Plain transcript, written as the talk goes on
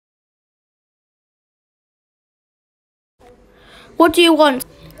What do you want?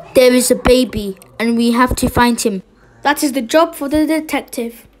 There is a baby, and we have to find him. That is the job for the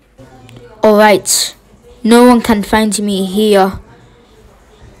detective. Alright. No one can find me here.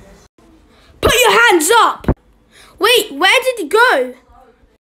 Put your hands up! Wait, where did he go?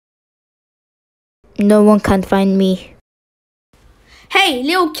 No one can find me. Hey,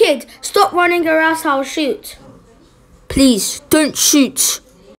 little kid, stop running or else I'll shoot. Please, don't shoot.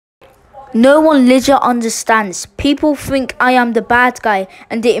 No one legit understands. People think I am the bad guy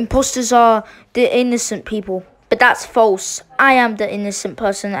and the imposters are the innocent people. But that's false. I am the innocent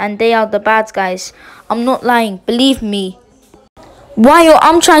person and they are the bad guys. I'm not lying. Believe me. While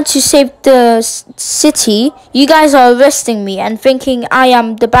I'm trying to save the city, you guys are arresting me and thinking I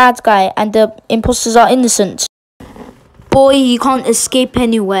am the bad guy and the imposters are innocent. Boy, you can't escape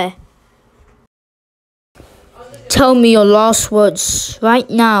anywhere. Tell me your last words right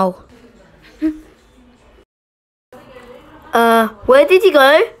now. Where did he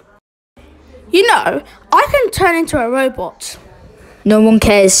go? You know, I can turn into a robot. No one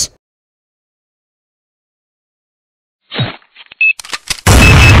cares.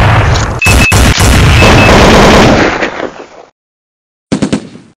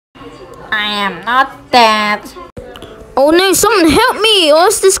 I am not dead. Oh no, someone help me or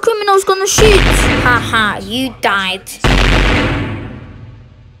else this criminal's gonna shoot. Haha, you died.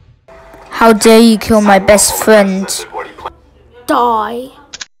 How dare you kill my best friend? Die.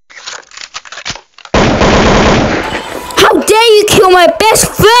 How dare you kill my best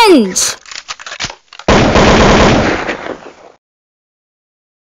friend?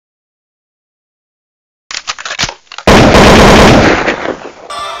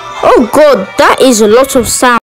 Oh god, that is a lot of sound.